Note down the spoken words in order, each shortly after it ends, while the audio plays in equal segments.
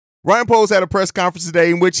Ryan Poles had a press conference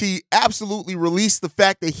today in which he absolutely released the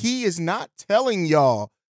fact that he is not telling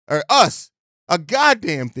y'all or us a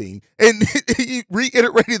goddamn thing. And he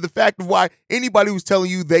reiterated the fact of why anybody who's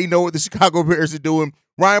telling you they know what the Chicago Bears are doing,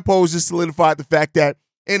 Ryan Poles just solidified the fact that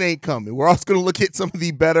it ain't coming. We're also going to look at some of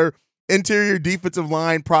the better interior defensive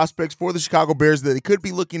line prospects for the Chicago Bears that they could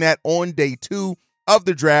be looking at on day 2 of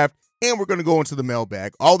the draft. And we're going to go into the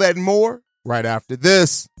mailbag. All that and more right after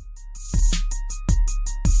this.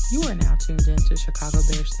 You are now tuned in to Chicago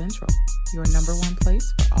Bears Central, your number one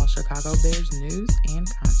place for all Chicago Bears news and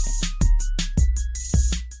content.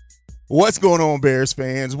 What's going on, Bears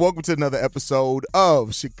fans? Welcome to another episode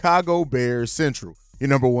of Chicago Bears Central, your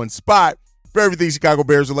number one spot for everything Chicago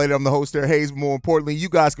Bears related. I'm the host there, Hayes. But more importantly, you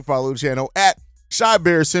guys can follow the channel at Chi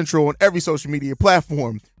Bears Central on every social media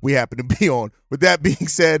platform we happen to be on. With that being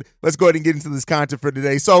said, let's go ahead and get into this content for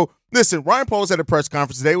today. So, listen, Ryan Poles had a press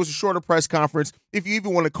conference today. It was a shorter press conference, if you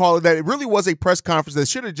even want to call it that. It really was a press conference that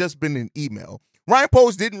should have just been an email. Ryan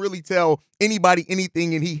Poles didn't really tell anybody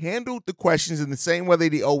anything, and he handled the questions in the same way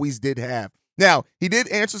that he always did have. Now, he did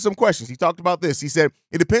answer some questions. He talked about this. He said,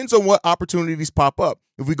 it depends on what opportunities pop up.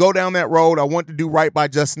 If we go down that road, I want to do right by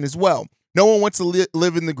Justin as well. No one wants to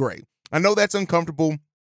live in the gray. I know that's uncomfortable.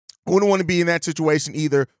 I wouldn't want to be in that situation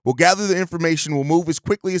either. We'll gather the information. We'll move as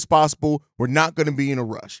quickly as possible. We're not going to be in a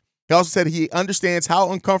rush. He also said he understands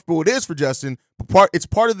how uncomfortable it is for Justin, but it's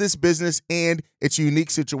part of this business and it's a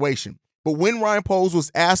unique situation. But when Ryan Poles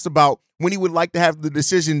was asked about when he would like to have the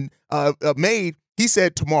decision made, he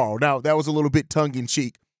said tomorrow. Now, that was a little bit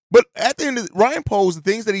tongue-in-cheek. But at the end of Ryan Poles, the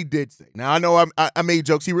things that he did say. Now, I know I made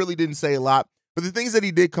jokes. He really didn't say a lot. But the things that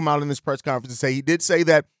he did come out in this press conference and say, he did say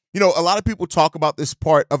that, a lot of people talk about this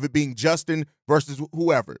part of it being Justin versus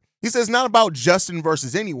whoever. He says it's not about Justin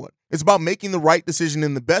versus anyone. It's about making the right decision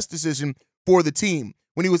and the best decision for the team.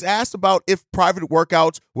 When he was asked about if private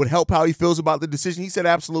workouts would help how he feels about the decision, he said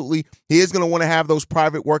absolutely. He is going to want to have those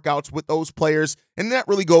private workouts with those players. And that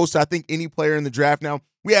really goes to, I think, any player in the draft. Now,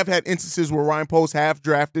 we have had instances where Ryan Poles have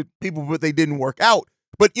drafted people, but they didn't work out.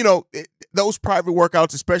 But, those private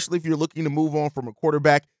workouts, especially if you're looking to move on from a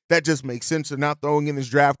quarterback, that just makes sense. They're not throwing in this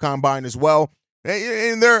draft combine as well.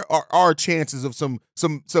 And there are chances of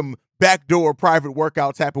some backdoor private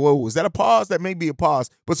workouts happen. Well, was that a pause? That may be a pause.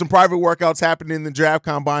 But some private workouts happening in the draft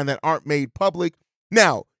combine that aren't made public.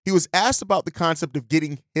 Now, he was asked about the concept of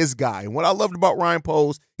getting his guy. And what I loved about Ryan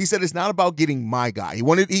Poles, he said it's not about getting my guy.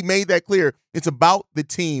 He made that clear. It's about the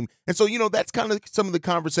team. And so, that's kind of some of the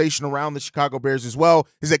conversation around the Chicago Bears as well,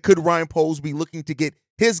 is that could Ryan Poles be looking to get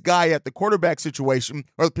his guy at the quarterback situation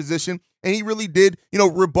or the position? And he really did,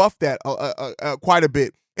 rebuff that quite a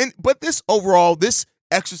bit. But this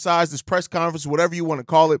exercise, this press conference, whatever you want to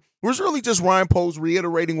call it, was really just Ryan Poles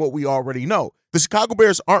reiterating what we already know. The Chicago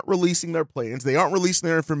Bears aren't releasing their plans. They aren't releasing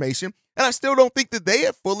their information. And I still don't think that they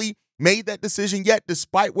have fully made that decision yet,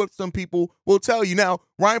 despite what some people will tell you. Now,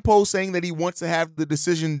 Ryan Poles saying that he wants to have the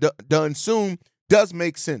decision done soon does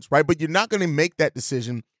make sense, right? But you're not going to make that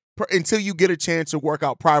decision until you get a chance to work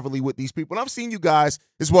out privately with these people. And I've seen you guys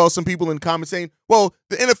as well, some people in comments saying, well,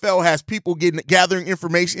 the NFL has people gathering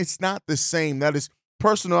information. It's not the same. That is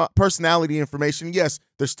personality information. Yes,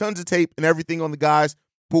 there's tons of tape and everything on the guys,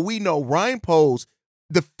 but we know Ryan Poles,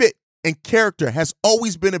 the fit and character has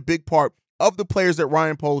always been a big part of the players that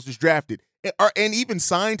Ryan Poles has drafted and even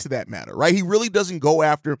signed to that matter, right? He really doesn't go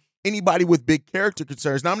after anybody with big character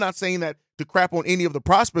concerns. Now, I'm not saying that to crap on any of the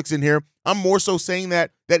prospects in here. I'm more so saying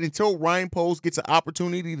that until Ryan Poles gets an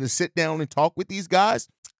opportunity to sit down and talk with these guys,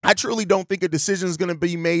 I truly don't think a decision is going to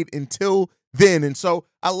be made until then. And so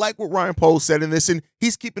I like what Ryan Poles said in this, and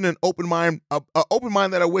he's keeping an open mind, an open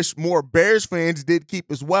mind that I wish more Bears fans did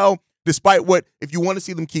keep as well, despite if you want to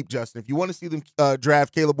see them keep Justin, if you want to see them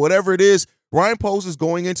draft Caleb, whatever it is, Ryan Poles is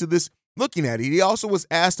going into this looking at it. He also was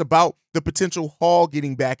asked about the potential Hall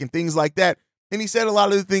getting back and things like that, and he said a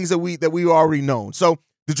lot of the things that we already known. So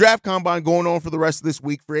the draft combine going on for the rest of this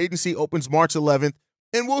week. Free agency opens March 11th,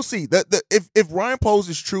 and we'll see that if Ryan Poles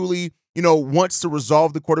is truly wants to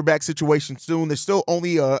resolve the quarterback situation soon. There's still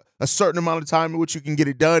only a certain amount of time in which you can get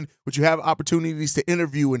it done, but you have opportunities to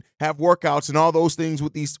interview and have workouts and all those things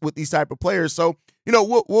with these type of players. So,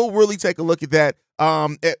 we'll really take a look at that,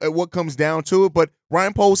 at what comes down to it. But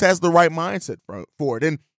Ryan Poles has the right mindset for it.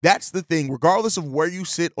 And that's the thing. Regardless of where you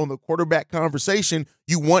sit on the quarterback conversation,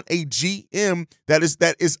 you want a GM that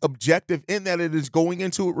is objective in that it is going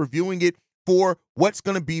into it, reviewing it for what's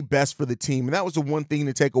going to be best for the team. And that was the one thing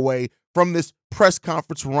to take away from this press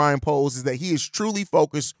conference from Ryan Poles, is that he is truly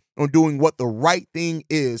focused on doing what the right thing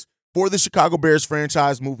is for the Chicago Bears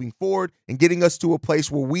franchise moving forward and getting us to a place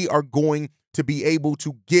where we are going to be able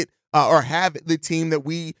to get or have the team that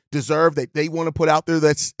we deserve, that they want to put out there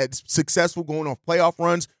that's successful going on playoff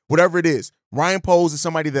runs, whatever it is. Ryan Poles is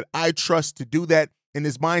somebody that I trust to do that, and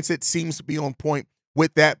his mindset seems to be on point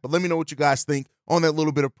with that. But let me know what you guys think on that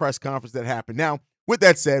little bit of press conference that happened. Now, with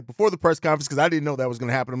that said, before the press conference, because I didn't know that was going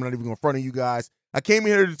to happen, I'm not even going to front of you guys, I came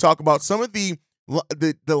here to talk about some of the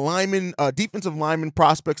linemen, defensive lineman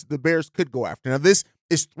prospects that the Bears could go after. Now, this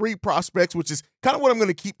is 3 prospects, which is kind of what I'm going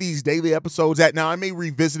to keep these daily episodes at. Now, I may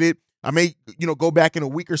revisit it. I may, go back in a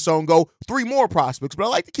week or so and go 3 more prospects, but I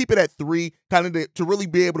like to keep it at 3, kind of to really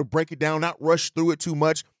be able to break it down, not rush through it too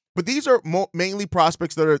much. But these are mainly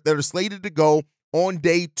prospects that are slated to go on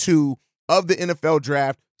day 2 of the NFL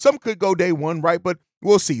draft. Some could go day 1, right? But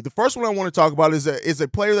we'll see. The first one I want to talk about is a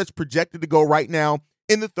player that's projected to go right now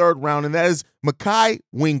in the 3rd round, and that is Mekhi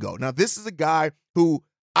Wingo. Now, this is a guy who,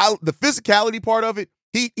 the physicality part of it,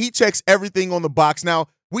 he checks everything on the box. Now,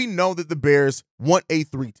 we know that the Bears want a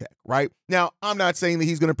 3 tech, right? Now, I'm not saying that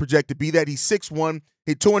he's going to project to be that. He's 6'1",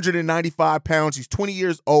 he's 295 pounds. He's 20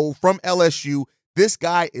 years old, from LSU. This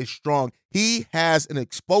guy is strong. He has an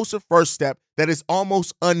explosive first step that is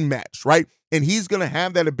almost unmatched, right? And he's going to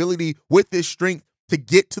have that ability with his strength to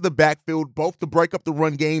get to the backfield, both to break up the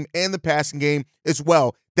run game and the passing game as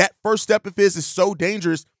well. That first step of his is so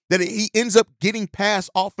dangerous that he ends up getting past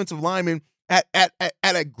offensive linemen at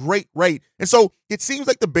a great rate. And so it seems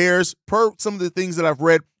like the Bears, per some of the things that I've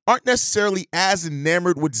read, aren't necessarily as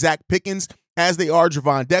enamored with Zach Pickens as they are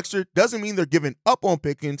Javon Dexter. Doesn't mean they're giving up on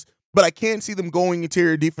Pickens, but I can see them going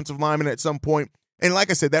interior defensive lineman at some point. And like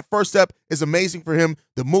I said, that first step is amazing for him.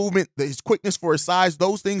 The movement, his quickness for his size,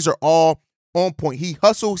 those things are all on point. He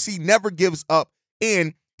hustles, he never gives up,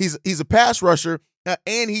 and he's a pass rusher,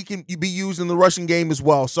 and he can be used in the rushing game as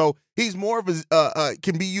well. So he's more of a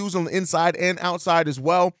can be used on the inside and outside as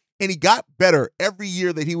well. And he got better every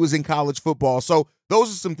year that he was in college football. So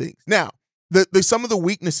those are some things. Now, the some of the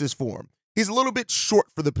weaknesses for him. He's a little bit short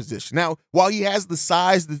for the position. Now, while he has the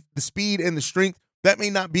size, the speed, and the strength, that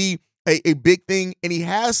may not be a big thing, and he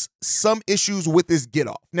has some issues with his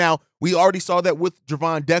get-off. Now, we already saw that with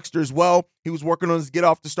Javon Dexter as well. He was working on his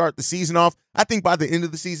get-off to start the season off. I think by the end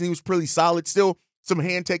of the season, he was pretty solid. Still some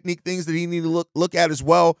hand technique things that he needed to look at as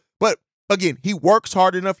well. But again, he works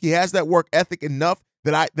hard enough. He has that work ethic enough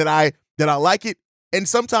that I like it. And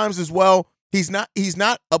sometimes as well, he's not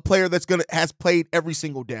a player that's has played every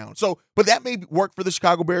single down. So, but that may work for the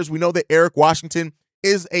Chicago Bears. We know that Eric Washington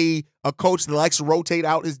is a coach that likes to rotate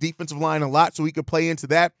out his defensive line a lot, so he could play into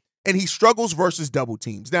that. And he struggles versus double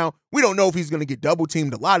teams. Now, we don't know if he's going to get double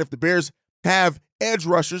teamed a lot. If the Bears have edge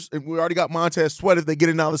rushers, and we already got Montez Sweat, if they get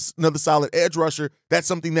another solid edge rusher, that's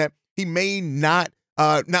something that he may not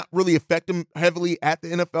really affect him heavily at the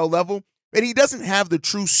NFL level. And he doesn't have the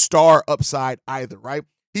true star upside either, right?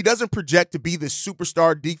 He doesn't project to be the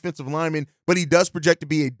superstar defensive lineman, but he does project to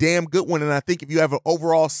be a damn good one. And I think if you have an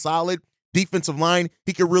overall solid defensive line,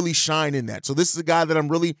 he could really shine in that. So this is a guy that I'm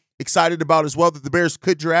really excited about as well that the Bears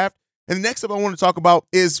could draft. And the next up I want to talk about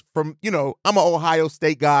is from, I'm an Ohio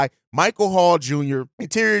State guy, Michael Hall Jr.,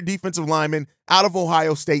 interior defensive lineman out of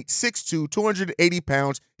Ohio State, 6'2", 280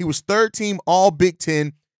 pounds. He was 3rd team all Big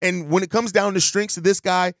Ten. And when it comes down to strengths of this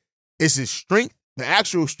guy, it's his strength, the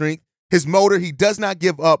actual strength, his motor, he does not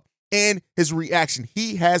give up, and his reaction.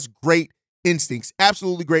 He has great instincts,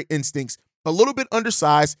 absolutely great instincts. A little bit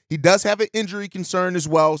undersized. He does have an injury concern as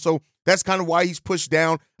well, so that's kind of why he's pushed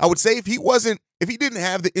down. I would say if he didn't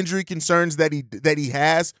have the injury concerns that he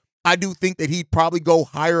has, I do think that he'd probably go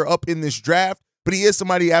higher up in this draft, but he is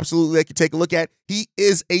somebody absolutely that can take a look at. He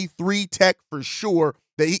is a 3 tech for sure,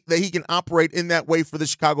 that he can operate in that way for the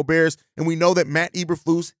Chicago Bears. And we know that Matt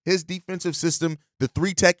Eberflus, his defensive system, the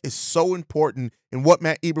 3 tech is so important in what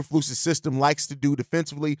Matt Eberflus' system likes to do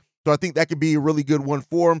defensively. So I think that could be a really good one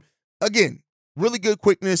for him. Again, really good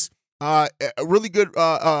quickness, really good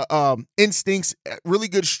instincts, really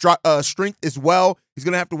good strength as well. He's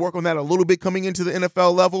going to have to work on that a little bit coming into the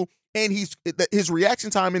NFL level. And his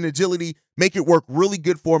reaction time and agility make it work really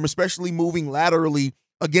good for him, especially moving laterally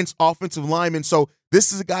against offensive linemen. So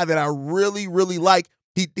this is a guy that I really, really like.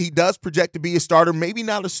 He does project to be a starter, maybe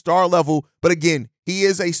not a star level, but again, he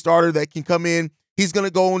is a starter that can come in. He's going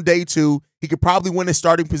to go on day 2. He could probably win a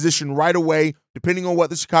starting position right away, depending on what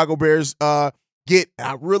the Chicago Bears get.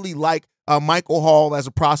 I really like Michael Hall as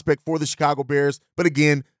a prospect for the Chicago Bears. But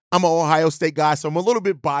again, I'm an Ohio State guy, so I'm a little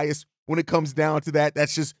bit biased when it comes down to that.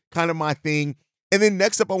 That's just kind of my thing. And then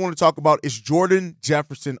next up I want to talk about is Jordan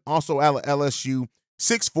Jefferson, also out of LSU,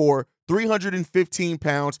 6'4", 315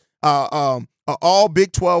 pounds, all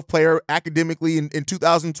Big 12 player academically in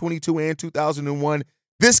 2022 and 2001.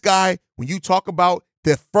 This guy, when you talk about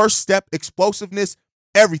the first step explosiveness,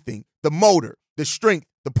 everything. the motor, the strength,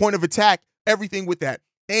 the point of attack, everything with that.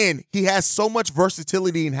 And he has so much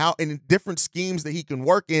versatility in how in different schemes that he can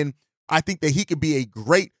work in. I think that he could be a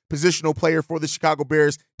great positional player for the Chicago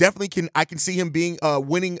Bears. Definitely I can see him being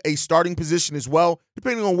winning a starting position as well,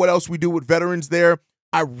 depending on what else we do with veterans there.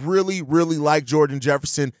 I really, really like Jordan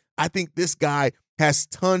Jefferson. I think this guy has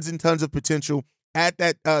tons and tons of potential at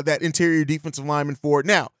that interior defensive lineman for it.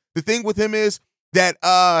 Now, the thing with him is that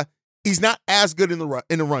he's not as good in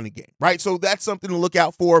the running game, right? So that's something to look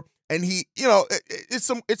out for. And he, it's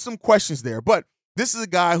some questions there. But this is a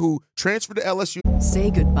guy who transferred to LSU.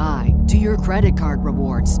 Say goodbye to your credit card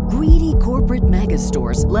rewards. Greedy corporate mega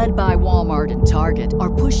stores, led by Walmart and Target,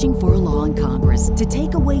 are pushing for a law in Congress to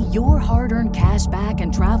take away your hard-earned cash back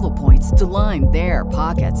and travel points to line their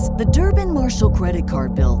pockets. The Durbin-Marshall credit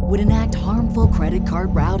card bill would enact harmful credit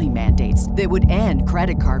card routing mandates that would end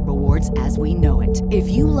credit card rewards as we know it. If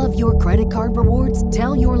you love your credit card rewards,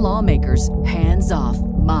 tell your lawmakers, hands off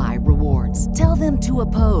my rewards. Tell them to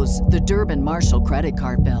oppose the Durbin-Marshall credit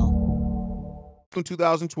card bill. In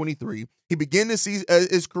 2023, he began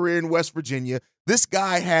his career in West Virginia. This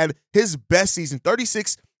guy had his best season,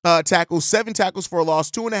 36 tackles, 7 tackles for a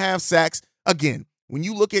loss, 2.5 sacks. Again, when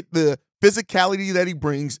you look at the physicality that he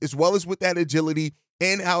brings, as well as with that agility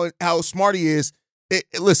and how smart he is,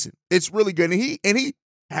 listen, it's really good. And he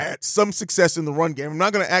had some success in the run game. I'm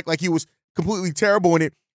not going to act like he was completely terrible in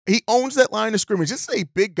it. He owns that line of scrimmage. This is a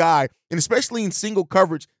big guy, and especially in single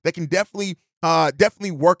coverage, that can definitely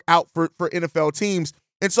work out for NFL teams.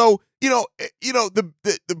 And so,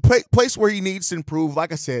 the place where he needs to improve,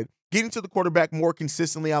 like I said, getting to the quarterback more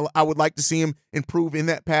consistently. I would like to see him improve in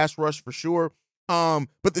that pass rush for sure.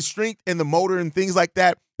 But the strength and the motor and things like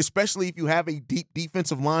that, especially if you have a deep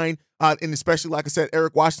defensive line, and especially, like I said,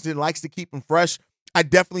 Eric Washington likes to keep him fresh. I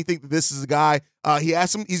definitely think that this is a guy.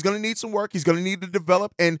 He's going to need some work. He's going to need to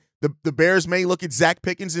develop. And the Bears may look at Zach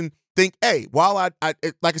Pickens and think, hey, while I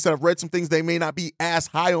like I said, I've read some things, they may not be as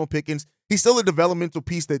high on Pickens. He's still a developmental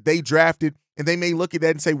piece that they drafted, and they may look at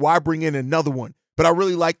that and say, why bring in another one? But I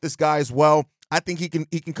really like this guy as well. I think he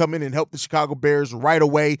can come in and help the Chicago Bears right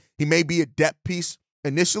away. He may be a depth piece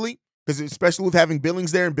initially, because especially with having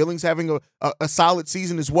Billings there and Billings having a solid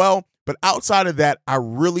season as well. But outside of that, I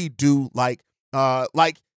really do like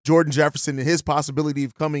Jordan Jefferson and his possibility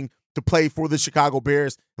of coming to play for the Chicago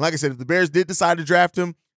Bears. And like I said, if the Bears did decide to draft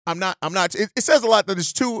him, I'm not. It says a lot that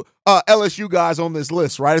there's 2 LSU guys on this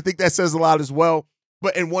list, right? I think that says a lot as well.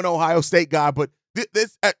 But and 1 Ohio State guy. But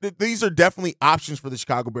these are definitely options for the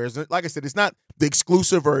Chicago Bears. Like I said, it's not the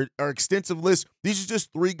exclusive or extensive list. These are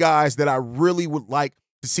just 3 guys that I really would like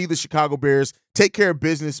to see the Chicago Bears take care of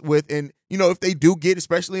business with. And if they do get,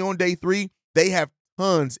 especially on day 3, they have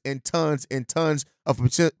tons and tons and tons of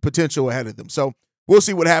potential ahead of them. So we'll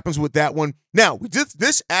see what happens with that one. Now,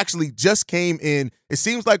 this actually just came in. It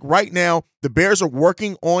seems like right now the Bears are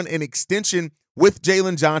working on an extension with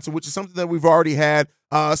Jalen Johnson, which is something that we've already had.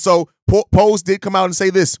 So Pose did come out and say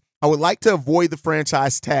this: I would like to avoid the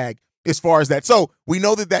franchise tag as far as that. So we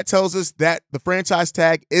know that tells us that the franchise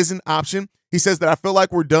tag is an option. He says that I feel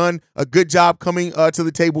like we're done a good job coming to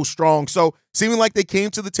the table strong. So seeming like they came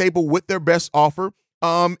to the table with their best offer.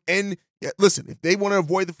 And listen, if they want to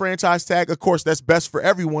avoid the franchise tag, of course, that's best for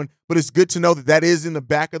everyone. But it's good to know that is in the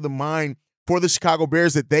back of the mind for the Chicago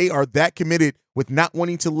Bears, that they are that committed with not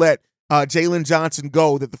wanting to let Jalen Johnson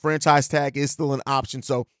go, that the franchise tag is still an option.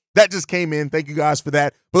 So that just came in. Thank you guys for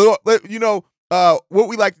that. But, what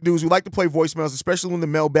we like to do is we like to play voicemails, especially when the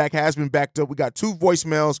mailbag has been backed up. We got 2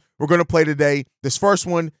 voicemails we're going to play today. This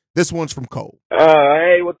one's from Cole.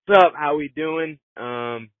 Hey, what's up? How we doing?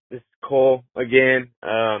 This is Cole again.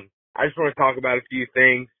 I just want to talk about a few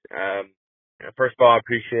things. First of all, I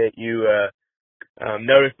appreciate you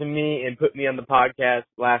noticing me and putting me on the podcast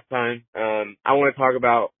last time. I want to talk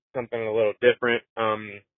about something a little different.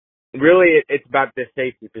 Really, it's about the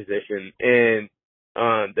safety position and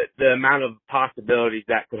the amount of possibilities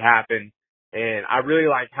that could happen. And I really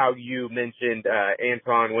like how you mentioned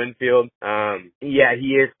Antoine Winfield. Yeah,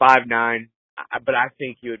 he is 5'9", but I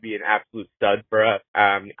think he would be an absolute stud for us.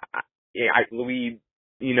 We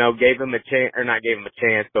gave him a chance, or not gave him a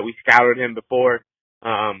chance, but we scouted him before.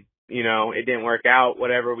 It didn't work out,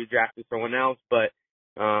 whatever. We drafted someone else, but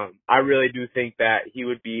I really do think that he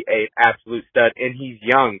would be a absolute stud, and he's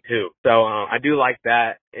young too. So I do like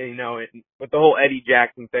that. And, with the whole Eddie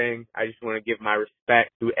Jackson thing, I just want to give my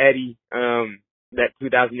respect to Eddie. That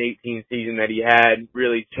 2018 season that he had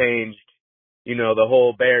really changed, the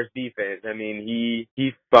whole Bears defense. I mean,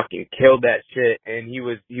 he fucking killed that shit, and he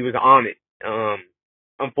was on it.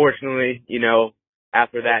 Unfortunately,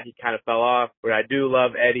 after that he kind of fell off, but I do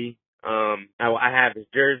love Eddie. I have his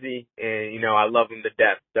jersey, and, I love him to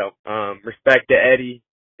death. So, respect to Eddie,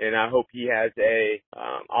 and I hope he has a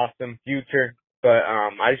awesome future. But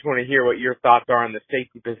I just want to hear what your thoughts are on the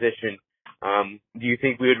safety position. Do you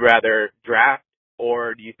think we would rather draft,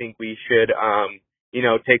 or do you think we should,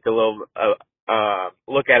 take a little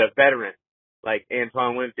look at a veteran like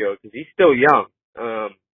Antoine Winfield, because he's still young?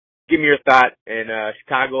 Give me your thought. And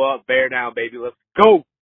Chicago up, bear down, baby. Let's go.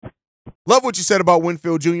 Love what you said about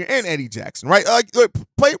Winfield Jr. and Eddie Jackson, right? Look,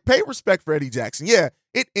 pay respect for Eddie Jackson. Yeah,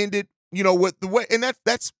 it ended, with the way, and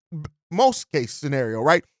that's most case scenario,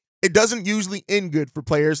 right? It doesn't usually end good for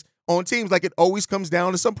players on teams. Like, it always comes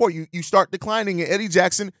down to some point. You start declining, and Eddie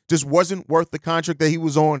Jackson just wasn't worth the contract that he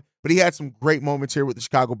was on, but he had some great moments here with the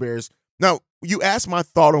Chicago Bears. Now, you asked my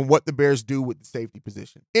thought on what the Bears do with the safety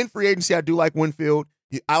position. In free agency, I do like Winfield.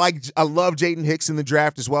 I love Jaden Hicks in the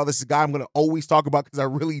draft as well. This is a guy I'm going to always talk about because I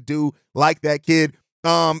really do like that kid.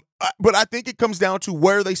 But I think it comes down to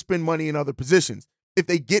where they spend money in other positions. If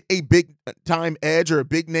they get a big-time edge or a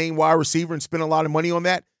big-name wide receiver and spend a lot of money on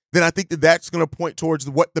that, then I think that's going to point towards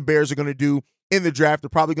what the Bears are going to do in the draft. They're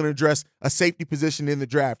probably going to address a safety position in the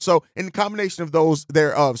draft. So, in the combination of those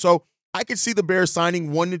thereof. So, I could see the Bears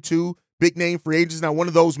signing 1 to 2 big-name free agents. Now, one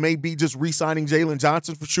of those may be just re-signing Jalen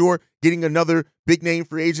Johnson for sure, getting another big-name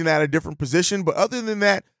free agent at a different position. But other than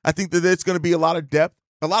that, I think that it's going to be a lot of depth,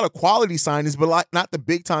 a lot of quality signings, but not the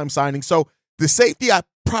big-time signings. So, the safety,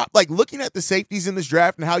 looking at the safeties in this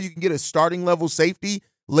draft and how you can get a starting-level safety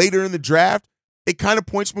later in the draft, it kind of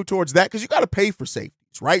points me towards that because you got to pay for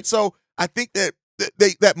safeties, right? So I think that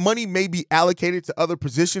that money may be allocated to other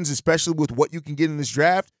positions, especially with what you can get in this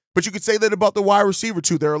draft. But you could say that about the wide receiver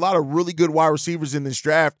too. There are a lot of really good wide receivers in this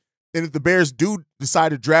draft, and if the Bears do decide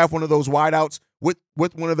to draft one of those wideouts with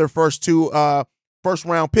one of their first two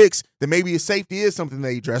first-round picks, then maybe a safety is something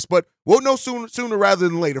they address. But we'll know sooner rather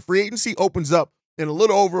than later. Free agency opens up in a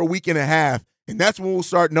little over a week and a half, and that's when we'll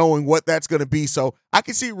start knowing what that's going to be. So I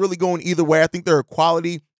can see it really going either way. I think there are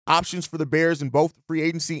quality options for the Bears in both the free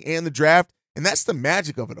agency and the draft, and that's the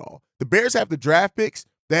magic of it all. The Bears have the draft picks,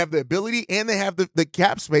 they have the ability, and they have the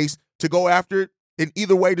cap space to go after it in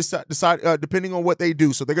either way, decide depending on what they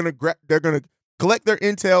do. So they're gonna collect their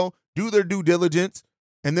intel, do their due diligence,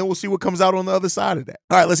 and then we'll see what comes out on the other side of that.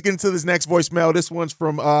 All right, let's get into this next voicemail. This one's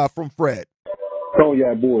from Fred. Oh,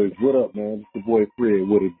 yeah, boys. What up, man? It's the boy Fred.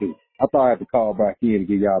 What it do? I thought I had to call back in and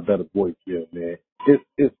give y'all a better voice here, man.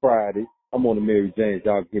 It's Friday. I'm on the Mary Jane.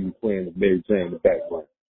 Y'all can hear me playing with Mary Jane in the background.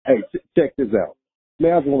 Hey, check this out.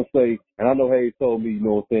 Man, I just want to say, and I know Hayes told me, you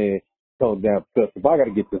know what I'm saying, tone down because if I got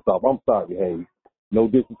to get this off, I'm sorry, Hayes. No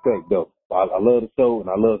disrespect, though. I love the show, and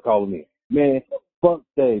I love calling in. Man, fuck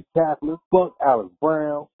Dave Kaplan, fuck Alex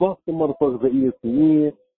Brown, fuck the motherfuckers at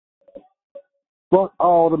ESPN, fuck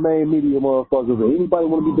all the main media motherfuckers. If anybody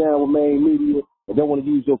want to be down with main media and don't want to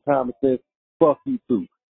use your common sense, fuck you too.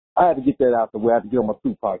 I had to get that out the way. I had to get on my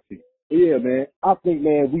Tupac shit. Yeah, man. I think,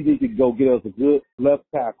 man, we need to go get us a good left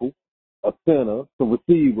tackle, a center, some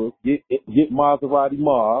receivers, get Maserati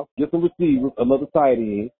Marv, get some receivers, another tight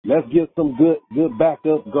end. Let's get some good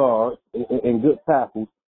backup guards and good tackles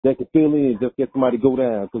that can fill in, just get somebody to go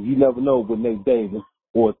down, because you never know with Nate Davis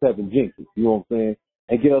or Tevin Jenkins. You know what I'm saying?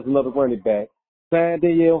 And get us another running back. Sign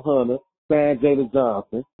Danielle Hunter, sign Jalen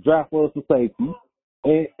Johnson, draft us some safety,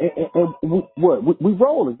 and we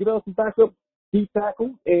rolling. Get us some backup deep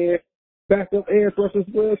tackle and backup edge rushers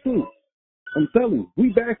as well too. I'm telling you, we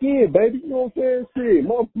back in, baby. You know what I'm saying?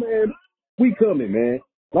 Shit, man, we coming, man.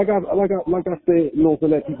 Like I said, you know what I'm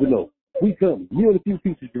saying? Let people know, we coming. We on a few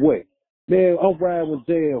pieces away, man. I'm riding with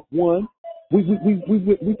JF1.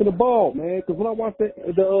 We for the ball, man. Because when I watched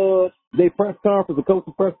they press conference, the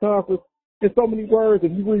coach's press conference, there's so many words.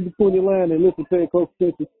 If you read between the line and listen to the close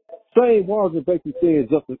attention, Shane Waldron basically says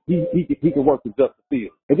he can work with Justin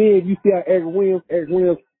Fields. And then you see how Eric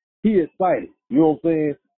Williams, he excited. You know what I'm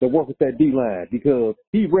saying? To work with that D-line because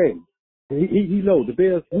he ready. He knows the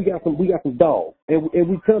Bears. We got some dogs, and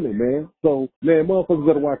we coming, man. So man, motherfuckers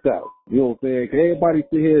better watch out. You know what I'm saying? 'Cause everybody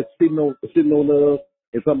sit here shitting on us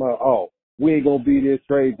and talking about, oh, we ain't gonna be this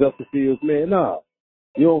trade Justin Fields, man. Nah,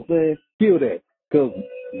 you know what I'm saying? Kill that. 'Cause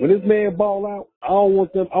when this man ball out, I don't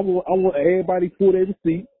want them. I want everybody to pull their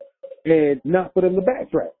receipt and not for them to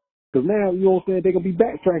backtrack. 'Cause now, you know what I'm saying, they're going to be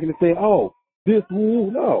backtracking and saying, oh, this rule,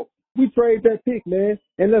 no. We trade that pick, man,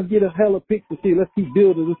 and let's get a hella picks and shit. Let's keep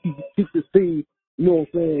building. Let's keep this team, you know what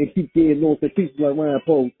I'm saying, and keep getting, you know what I'm saying, pieces like Ryan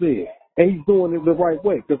Poles said. And he's doing it the right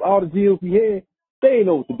way. Because all the deals he had, they ain't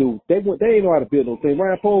know what to do. They ain't know how to build those things.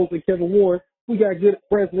 Ryan Poles and Kevin Warren, we got good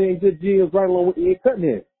president and good deals right along with Ed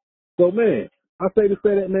Cunningham. So, man, I say to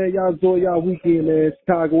say that, man, y'all enjoy y'all weekend, man.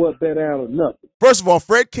 Chicago up, bet down or nothing. First of all,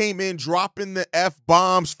 Fred came in dropping the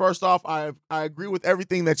F-bombs. First off, I agree with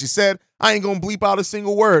everything that you said. I ain't going to bleep out a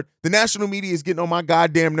single word. The national media is getting on my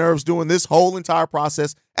goddamn nerves doing this whole entire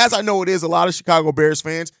process, as I know it is a lot of Chicago Bears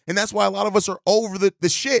fans, and that's why a lot of us are over the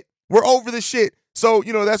shit. We're over the shit. So,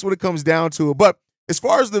 that's what it comes down to. But as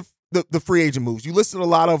far as the free agent moves, you listed a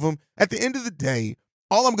lot of them. At the end of the day,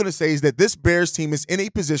 all I'm going to say is that this Bears team is in a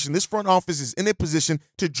position, this front office is in a position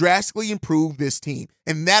to drastically improve this team.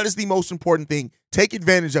 And that is the most important thing. Take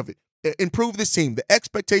advantage of it. Improve this team. The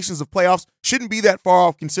expectations of playoffs shouldn't be that far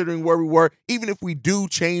off considering where we were, even if we do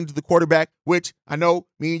change the quarterback, which I know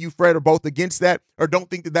me and you, Fred, are both against that or don't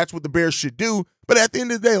think that that's what the Bears should do. But at the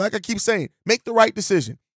end of the day, like I keep saying, make the right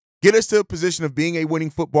decision. Get us to a position of being a winning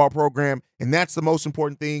football program, and that's the most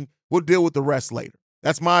important thing. We'll deal with the rest later.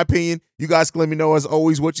 That's my opinion. You guys can let me know, as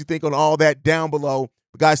always, what you think on all that down below.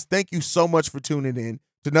 But guys, thank you so much for tuning in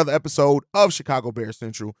to another episode of Chicago Bears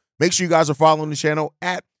Central. Make sure you guys are following the channel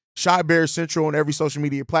at Chi Bears Central on every social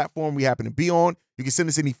media platform we happen to be on. You can send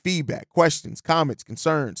us any feedback, questions, comments,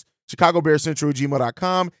 concerns,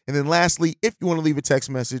 ChicagoBearsCentral@gmail.com. And then lastly, if you want to leave a text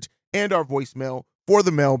message and our voicemail for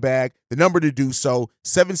the mailbag, the number to do so,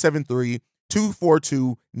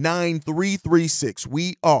 773-242-9336.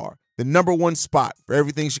 We are the number one spot for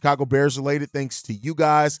everything Chicago Bears related, thanks to you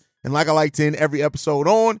guys. And like I like to end every episode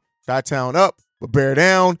on, Chi-Town up, but Bear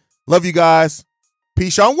down. Love you guys.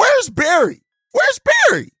 Peace, y'all. Where's Barry? Where's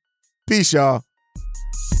Barry? Peace, y'all.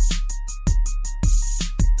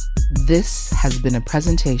 This has been a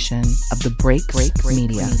presentation of the Break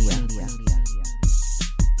Media.